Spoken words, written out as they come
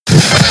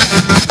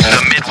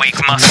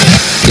Midweek Muscle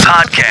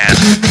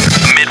Podcast.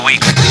 The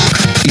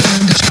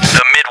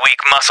Midweek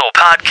Muscle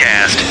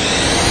Podcast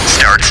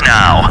starts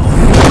now.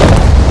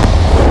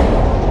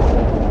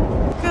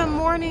 Good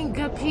morning,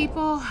 good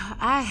people.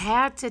 I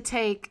had to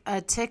take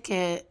a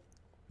ticket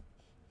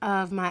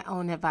of my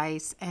own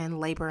advice and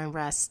labor and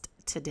rest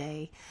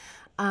today.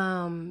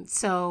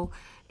 So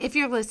if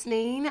you're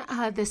listening,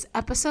 this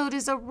episode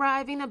is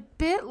arriving a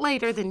bit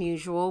later than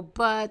usual,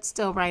 but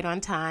still right on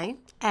time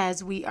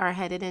as we are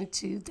headed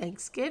into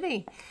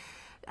Thanksgiving.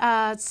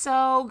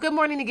 So good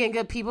morning again,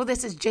 good people.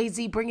 This is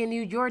Jay-Z bringing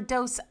you your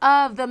dose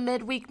of the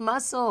Midweek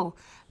Muscle.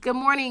 Good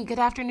morning, good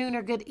afternoon,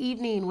 or good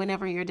evening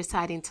whenever you're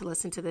deciding to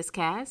listen to this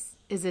cast.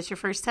 Is this your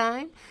first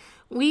time?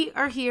 We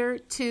are here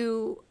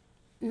to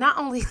not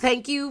only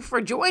thank you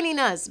for joining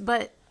us,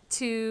 but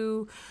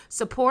to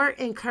support,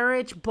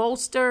 encourage,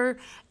 bolster,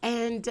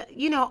 and,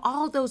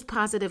 all those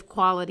positive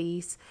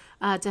qualities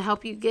to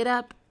help you get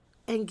up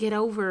and get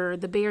over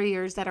the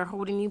barriers that are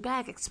holding you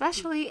back,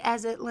 especially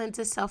as it lends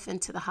itself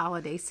into the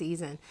holiday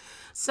season.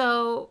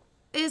 So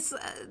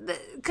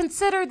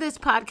consider this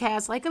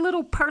podcast like a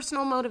little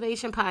personal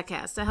motivation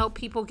podcast to help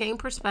people gain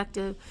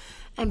perspective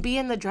and be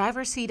in the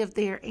driver's seat of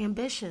their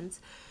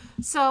ambitions.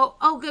 So,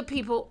 good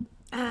people,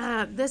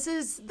 this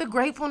is the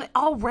gratefulness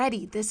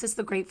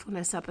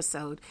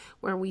episode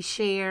where we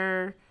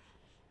share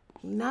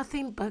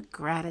nothing but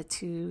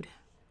gratitude.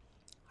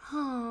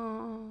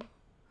 Oh.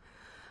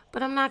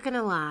 But I'm not going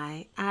to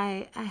lie.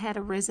 I had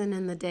arisen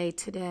in the day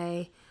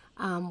today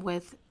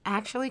with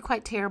actually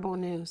quite terrible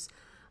news.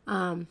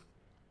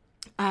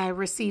 I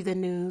received the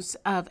news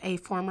of a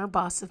former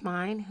boss of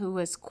mine who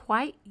was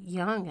quite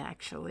young,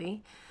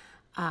 actually,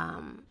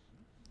 who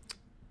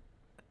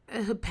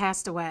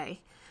passed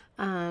away.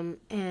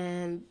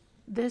 And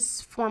this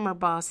former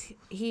boss,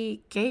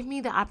 he gave me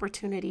the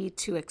opportunity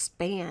to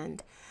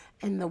expand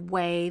in the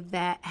way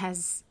that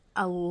has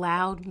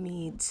allowed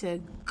me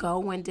to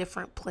go in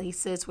different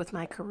places with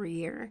my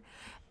career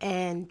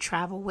and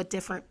travel with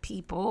different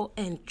people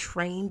and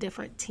train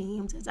different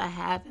teams as I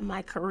have in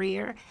my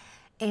career.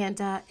 And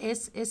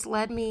it's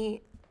led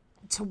me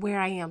to where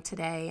I am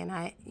today. And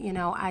I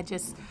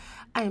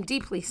am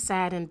deeply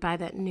saddened by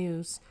that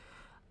news.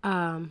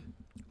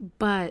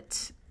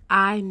 But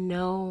I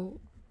know,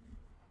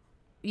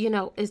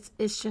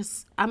 it's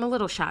just, I'm a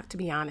little shocked, to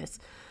be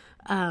honest.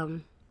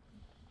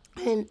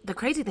 And the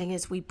crazy thing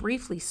is we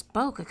briefly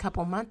spoke a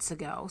couple months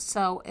ago.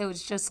 So it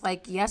was just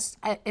like,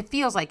 it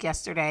feels like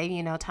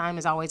yesterday. Time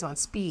is always on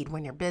speed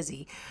when you're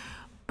busy.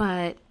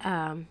 But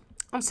I'm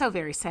so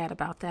very sad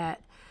about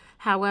that.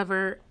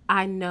 However,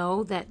 I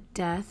know that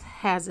death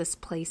has its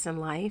place in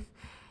life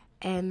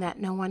and that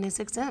no one is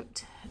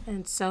exempt.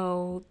 And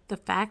so the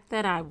fact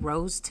that I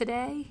rose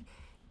today,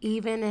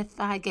 even if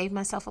I gave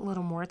myself a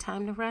little more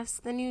time to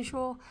rest than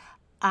usual,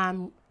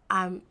 I'm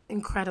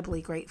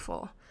incredibly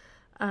grateful.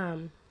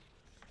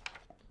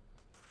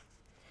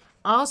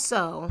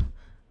 Also,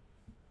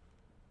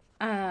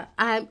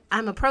 I'm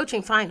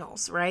approaching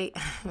finals, right?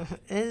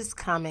 It is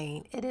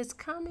coming.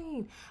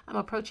 I'm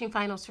approaching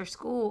finals for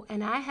school,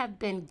 and I have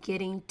been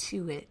getting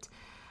to it.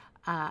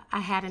 I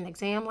had an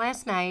exam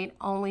last night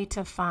only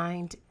to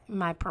find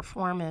my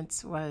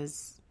performance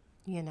was,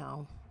 it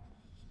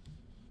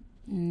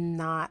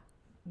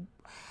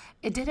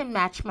didn't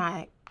match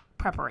my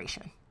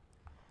preparation.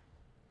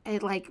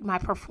 My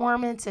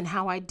performance and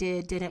how I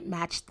didn't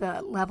match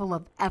the level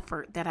of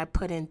effort that I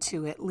put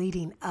into it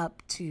leading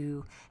up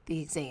to the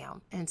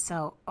exam. And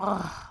so,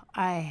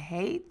 I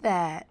hate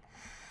that.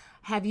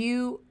 Have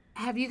you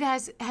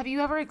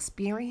ever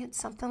experienced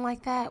something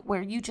like that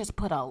where you just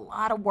put a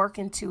lot of work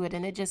into it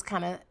and it just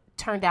kind of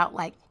turned out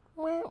like,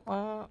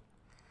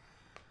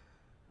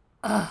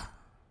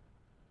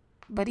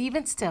 But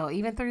even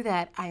through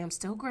that, I am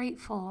still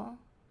grateful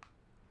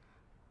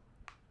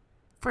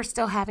for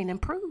still having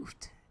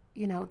improved.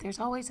 There's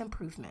always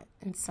improvement.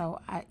 And so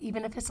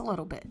even if it's a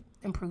little bit,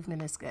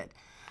 improvement is good.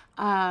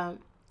 No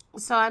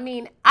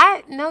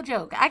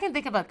joke. I can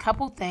think of a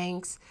couple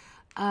things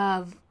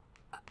a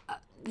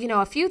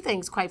few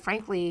things, quite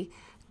frankly,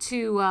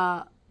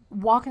 to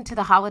walk into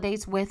the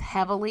holidays with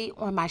heavily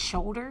on my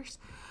shoulders.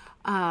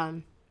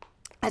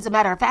 As a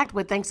matter of fact,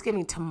 with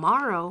Thanksgiving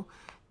tomorrow,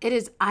 it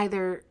is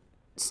either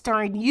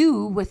stirring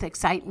you with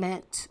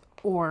excitement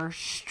or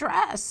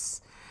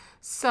stress.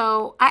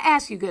 So I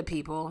ask you, good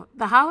people,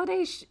 the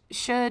holidays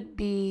should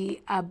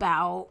be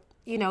about,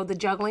 the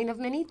juggling of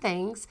many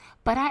things.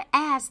 But I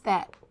ask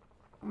that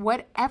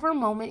whatever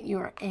moment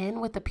you're in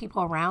with the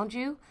people around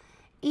you,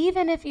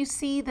 even if you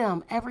see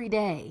them every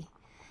day,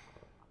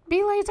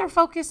 be laser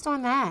focused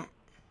on that.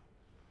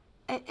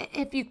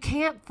 If you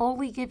can't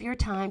fully give your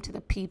time to the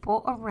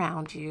people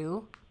around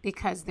you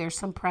because there's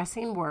some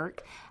pressing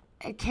work,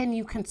 can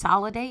you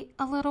consolidate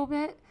a little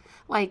bit?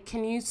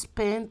 Can you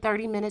spend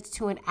 30 minutes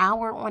to an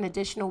hour on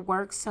additional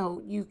work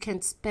so you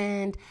can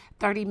spend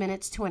 30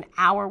 minutes to an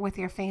hour with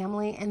your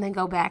family and then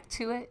go back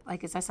to it?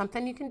 Is that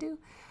something you can do?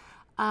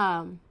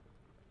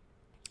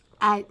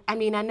 I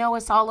mean, I know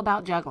it's all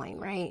about juggling,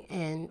 right?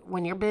 And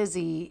when you're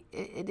busy,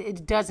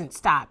 it doesn't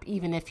stop,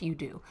 even if you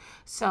do.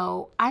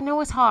 So I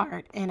know it's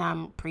hard, and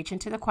I'm preaching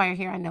to the choir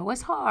here. I know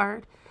it's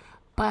hard,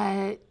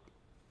 but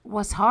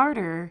what's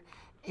harder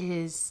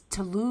is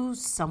to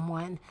lose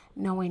someone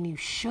knowing you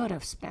should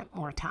have spent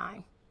more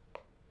time.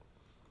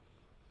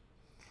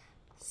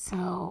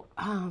 So,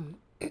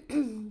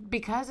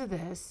 because of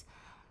this,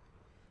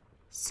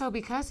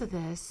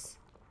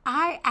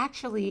 I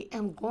actually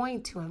am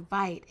going to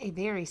invite a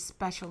very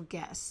special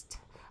guest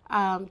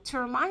to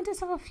remind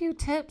us of a few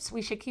tips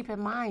we should keep in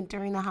mind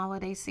during the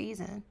holiday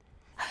season.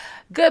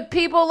 Good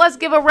people, let's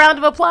give a round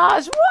of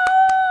applause.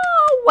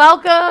 Woo!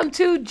 Welcome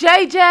to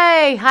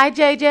JJ. Hi,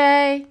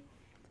 JJ.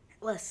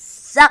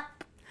 What's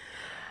up?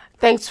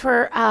 Thanks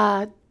for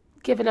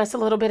giving us a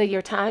little bit of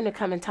your time to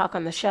come and talk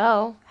on the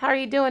show. How are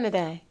you doing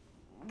today?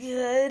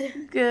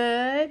 Good.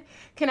 Good.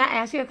 Can I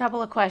ask you a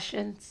couple of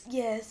questions?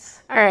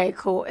 Yes. All right,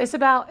 cool. It's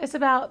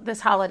about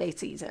this holiday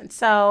season.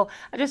 So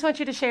I just want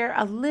you to share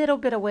a little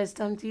bit of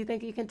wisdom. Do you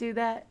think you can do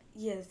that?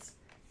 Yes.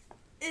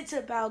 It's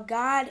about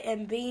God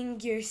and being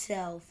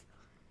yourself.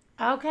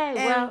 Okay,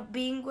 And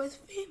being with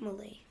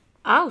family.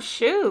 Oh,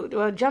 shoot.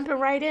 Well, jumping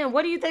right in.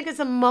 What do you think is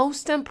the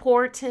most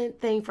important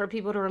thing for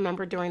people to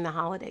remember during the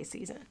holiday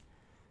season?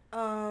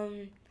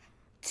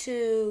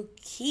 To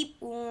keep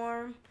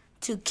warm.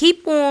 To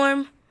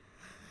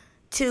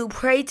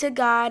pray to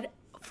God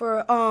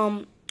for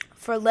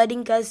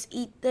letting us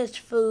eat this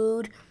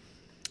food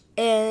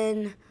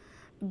and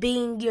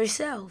being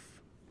yourself.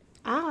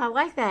 Oh, I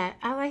like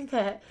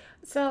that.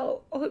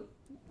 So,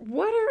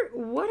 what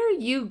are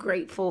you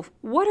grateful?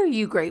 What are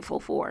you grateful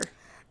for?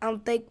 I'm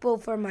thankful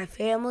for my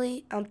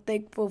family. I'm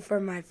thankful for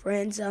my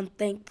friends. I'm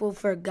thankful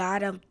for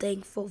God. I'm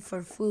thankful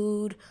for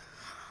food.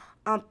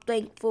 I'm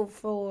thankful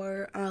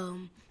for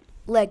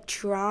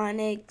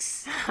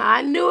electronics.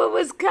 I knew it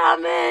was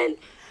coming.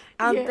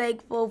 I'm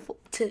thankful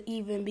to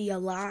even be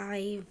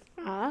alive.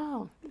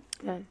 Oh,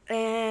 good.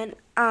 And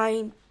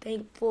I'm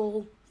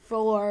thankful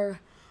for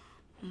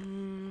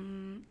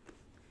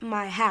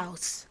my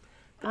house.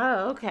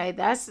 Oh, okay.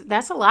 That's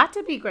a lot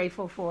to be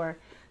grateful for.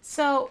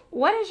 So,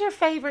 what is your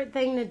favorite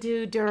thing to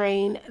do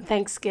during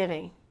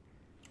Thanksgiving?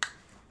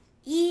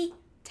 Eat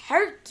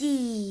turkey.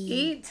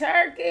 Eat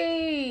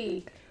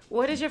turkey.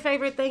 What is your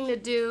favorite thing to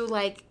do,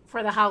 like,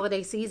 for the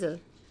holiday season?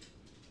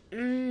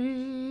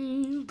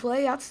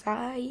 Play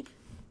outside.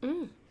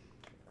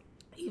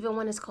 Even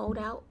when it's cold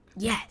out?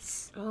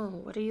 Yes. Oh,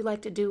 what do you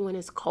like to do when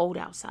it's cold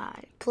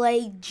outside?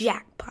 Play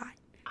jackpot.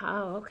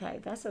 Oh, okay.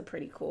 That's a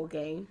pretty cool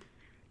game.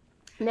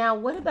 Now,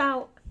 what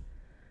about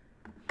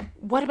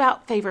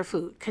favorite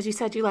food? Because you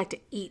said you like to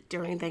eat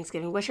during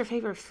Thanksgiving. What's your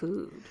favorite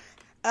food?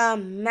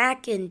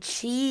 Mac and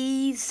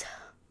cheese.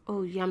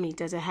 Oh, yummy.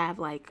 Does it have,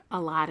 like, a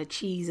lot of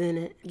cheese in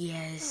it?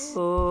 Yes.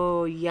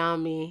 Oh,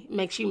 yummy.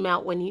 Makes you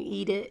melt when you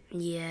eat it?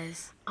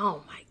 Yes.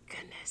 Oh, my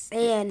goodness.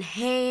 And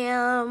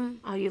ham.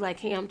 Oh, you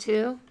like ham,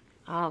 too?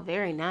 Oh,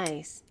 very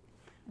nice.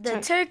 The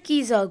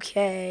turkey's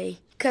okay.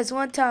 Because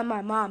one time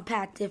my mom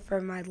packed it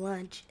for my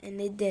lunch, and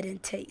it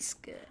didn't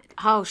taste good.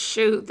 Oh,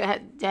 shoot.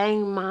 That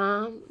dang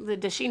mom.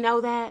 Does she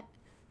know that?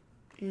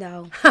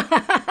 No.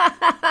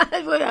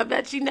 Well, I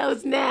bet she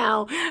knows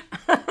now.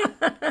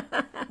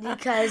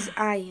 Because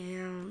I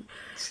am.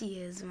 She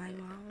is my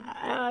mom.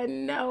 I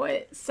know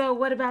it. So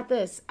what about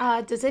this?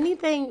 Does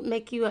anything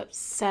make you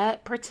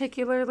upset,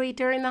 particularly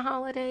during the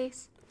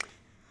holidays?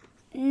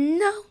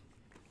 No.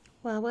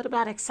 Well, what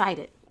about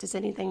excited? Does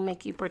anything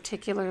make you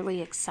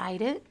particularly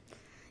excited?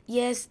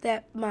 Yes,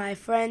 that my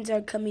friends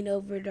are coming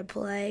over to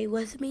play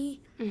with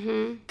me.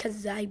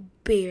 Because I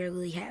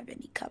barely have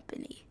any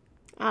company.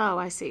 Oh,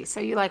 I see. So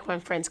you like when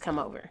friends come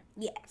over?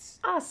 Yes.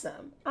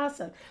 Awesome.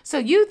 So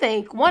you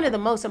think one of the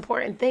most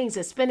important things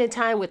is spending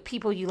time with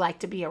people you like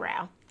to be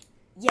around?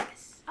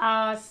 Yes.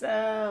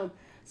 Awesome.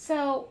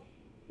 So,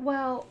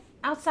 well,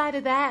 outside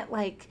of that,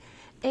 like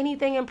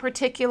anything in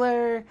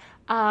particular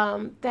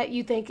that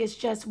you think is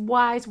just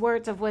wise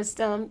words of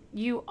wisdom?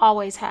 You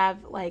always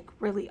have like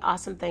really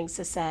awesome things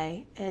to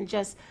say. And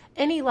just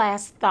any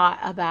last thought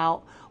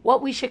about what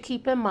we should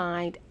keep in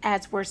mind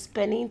as we're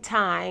spending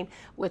time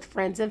with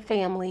friends and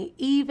family,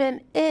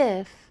 even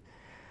if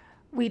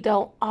we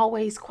don't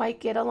always quite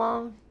get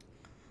along?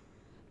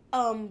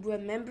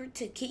 Remember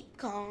to keep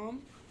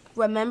calm.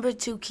 Remember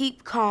to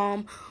keep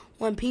calm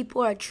when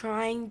people are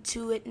trying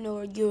to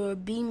ignore you or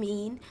be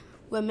mean.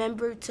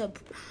 Remember to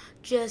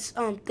just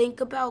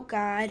think about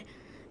God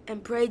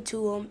and pray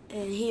to Him,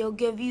 and He'll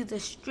give you the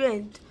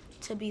strength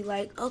to be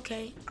like,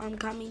 okay, I'm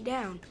calming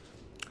down.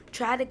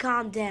 Try to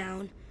calm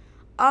down.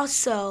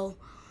 Also,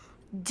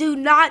 do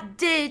not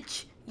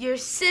ditch your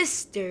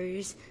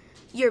sisters,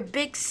 your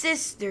big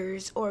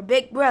sisters or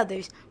big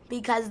brothers,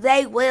 because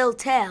they will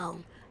tell.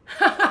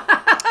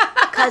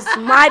 Because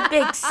my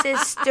big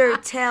sister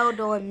told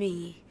on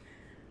me.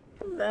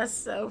 That's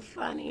so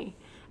funny.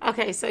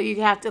 Okay, so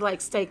you have to like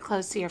stay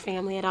close to your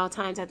family at all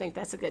times. I think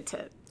that's a good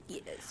tip.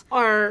 Yes.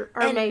 Or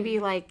maybe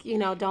like,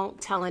 don't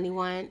tell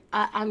anyone.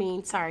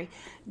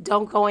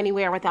 Don't go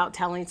anywhere without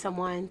telling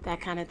someone,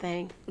 that kind of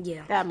thing.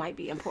 Yeah. That might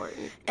be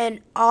important.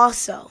 And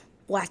also,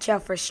 watch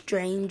out for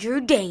stranger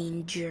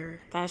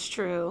danger. That's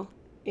true.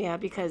 Yeah,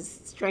 because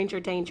stranger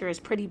danger is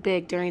pretty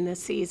big during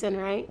this season,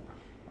 right?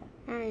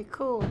 All right,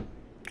 cool.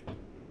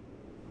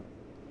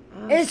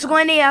 It's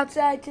windy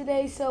outside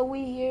today, so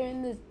we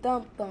hearing this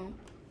thump thump.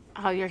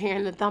 Oh, you're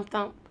hearing the thump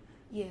thump?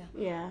 Yeah.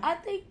 Yeah. I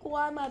think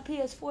why my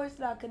PS4 is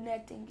not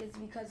connecting is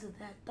because of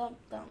that thump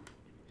thump.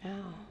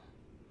 Oh,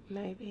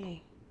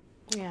 maybe.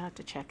 Yeah, I have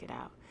to check it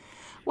out.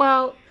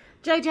 Well,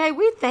 JJ,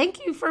 we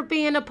thank you for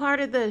being a part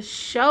of the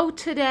show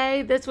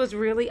today. This was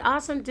really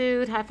awesome,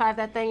 dude. High five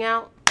that thing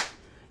out.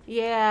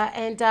 Yeah,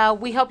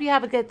 and we hope you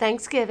have a good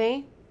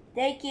Thanksgiving.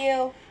 Thank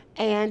you.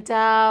 And,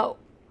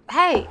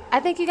 hey, I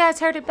think you guys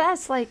heard it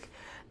best. Like,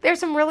 there's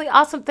some really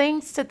awesome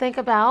things to think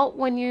about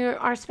when you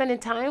are spending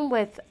time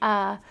with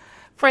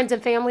friends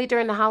and family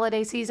during the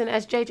holiday season.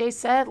 As JJ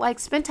said, like,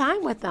 spend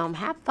time with them,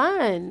 have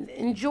fun,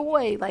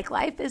 enjoy. Like,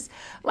 life is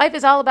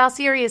all about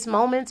serious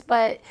moments,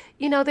 but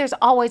there's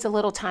always a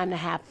little time to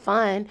have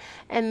fun.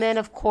 And then,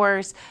 of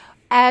course,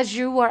 as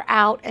you are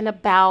out and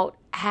about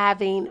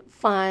having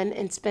fun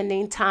and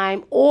spending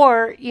time,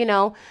 or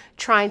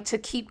trying to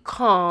keep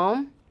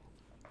calm,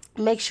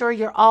 make sure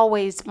you're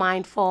always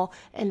mindful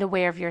and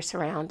aware of your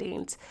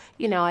surroundings.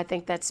 I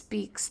think that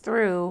speaks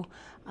through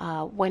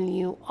when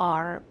you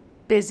are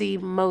busy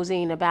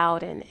moseying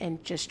about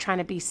and just trying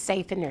to be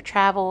safe in your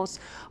travels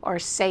or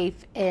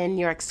safe in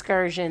your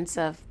excursions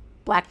of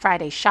Black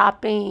Friday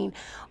shopping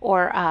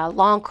or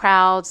long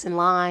crowds and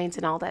lines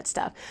and all that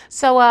stuff.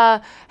 So,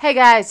 hey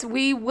guys,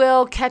 we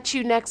will catch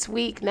you next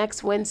week,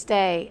 next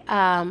Wednesday.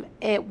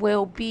 It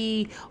will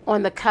be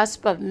on the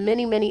cusp of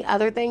many, many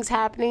other things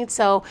happening.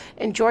 So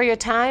enjoy your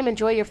time,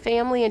 enjoy your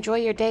family, enjoy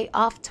your day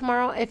off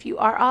tomorrow. If you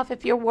are off,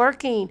 if you're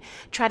working,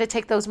 try to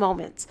take those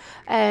moments.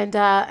 And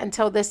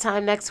until this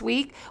time next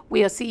week,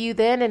 we'll see you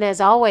then. And as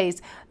always,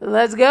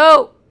 let's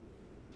go.